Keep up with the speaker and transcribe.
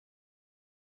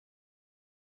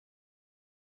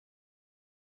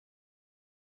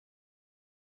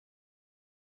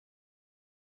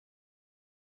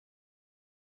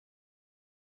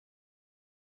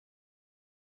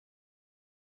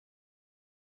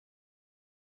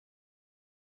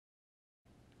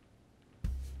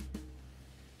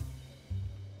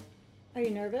Are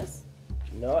you nervous?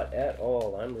 Not at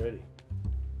all. I'm ready.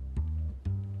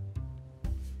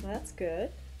 That's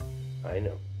good. I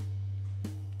know.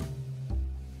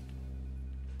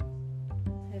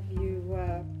 Have you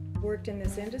worked in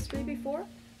this industry before?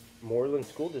 Moreland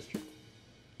School District.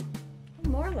 Oh,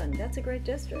 Moreland, that's a great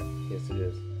district. Yes, it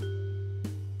is.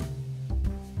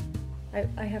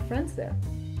 I have friends there.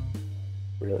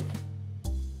 Really?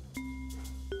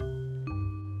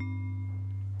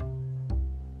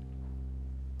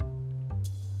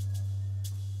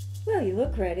 Well, you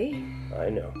look ready. I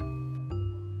know.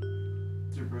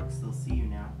 Mr. Brooks, they'll see you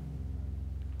now.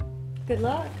 Good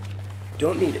luck.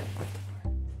 Don't need it.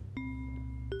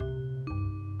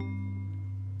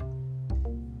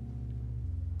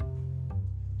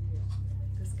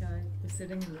 This guy is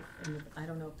sitting in the I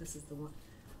don't know if this is the one.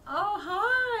 Oh,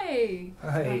 hi!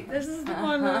 Hi. This is the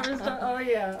one where Mr. Oh,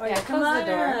 yeah. Oh, yeah. Come close on the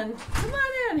door. in. Come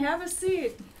on in. Have a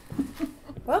seat.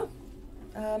 Well,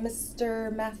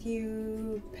 Mr.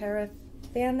 Matthew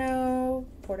Portofino.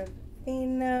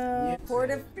 Portofino.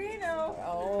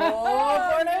 Oh,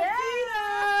 Portofino!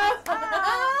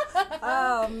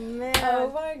 Oh, man.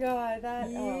 Oh my God, that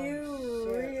You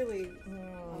shit. really.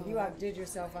 You outdid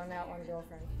yourself on that one,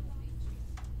 girlfriend.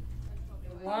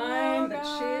 The wine, the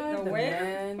God, shit, the waiter.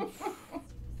 man.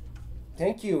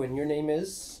 Thank you. And your name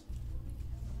is?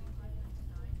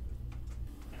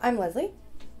 I'm Leslie,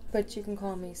 but you can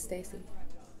call me Stacy.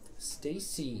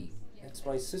 Stacy. That's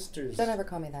my sister's. Don't ever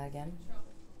call me that again.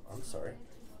 I'm sorry.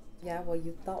 Yeah, well,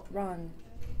 you thought wrong.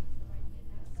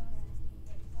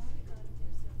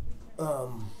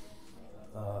 Well,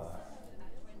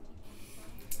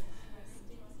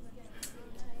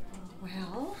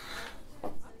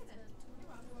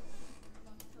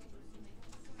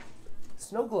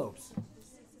 Snow globes.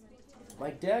 My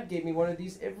dad gave me one of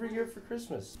these every year for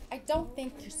Christmas. I don't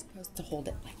think you're supposed to hold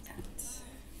it like that.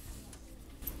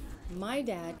 My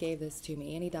dad gave this to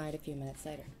me, and he died a few minutes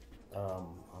later.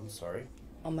 I'm sorry.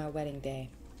 On my wedding day.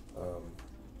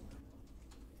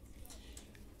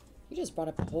 You just brought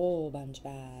up a whole bunch of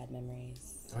bad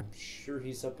memories. I'm sure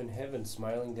he's up in heaven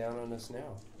smiling down on us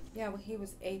now. Yeah, well, he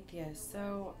was atheist,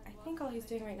 so I think all he's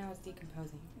doing right now is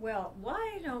decomposing. well,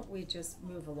 why don't we just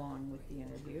move along with the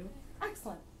interview?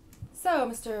 Excellent. So,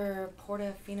 Mr.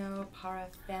 Portofino,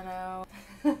 Parafano.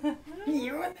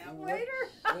 You and that waiter?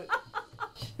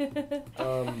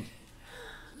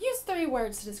 Use 3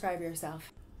 words to describe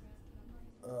yourself.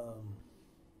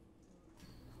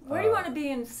 Where do you want to be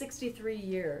in 63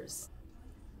 years?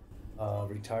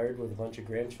 Retired with a bunch of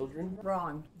grandchildren.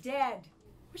 Wrong. Dead.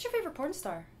 What's your favorite porn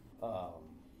star?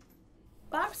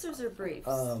 Boxers or briefs?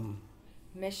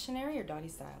 Missionary or doggy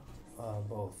style?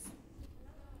 Both.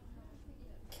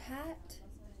 Cat,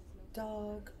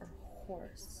 dog, or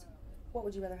horse? What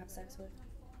would you rather have sex with?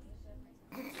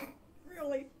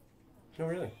 Really? No,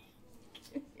 really.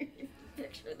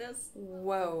 Picture this.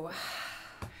 Whoa.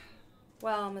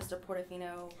 Well, Mr.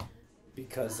 Portofino.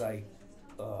 Because I,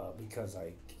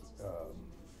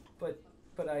 but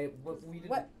we didn't.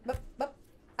 What?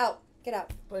 Out. Get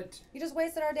out. But You just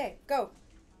wasted our day. Go.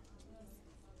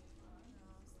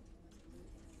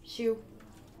 Shoo.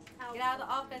 Get out of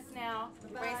the office now.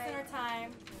 You're wasting our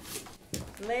time.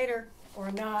 Later.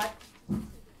 Or not.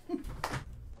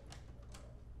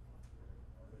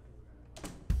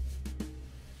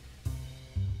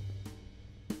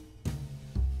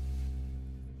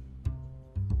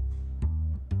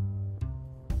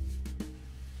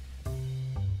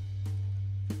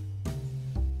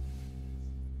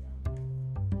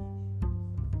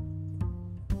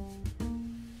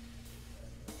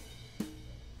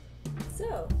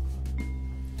 So,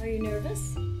 are you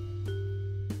nervous?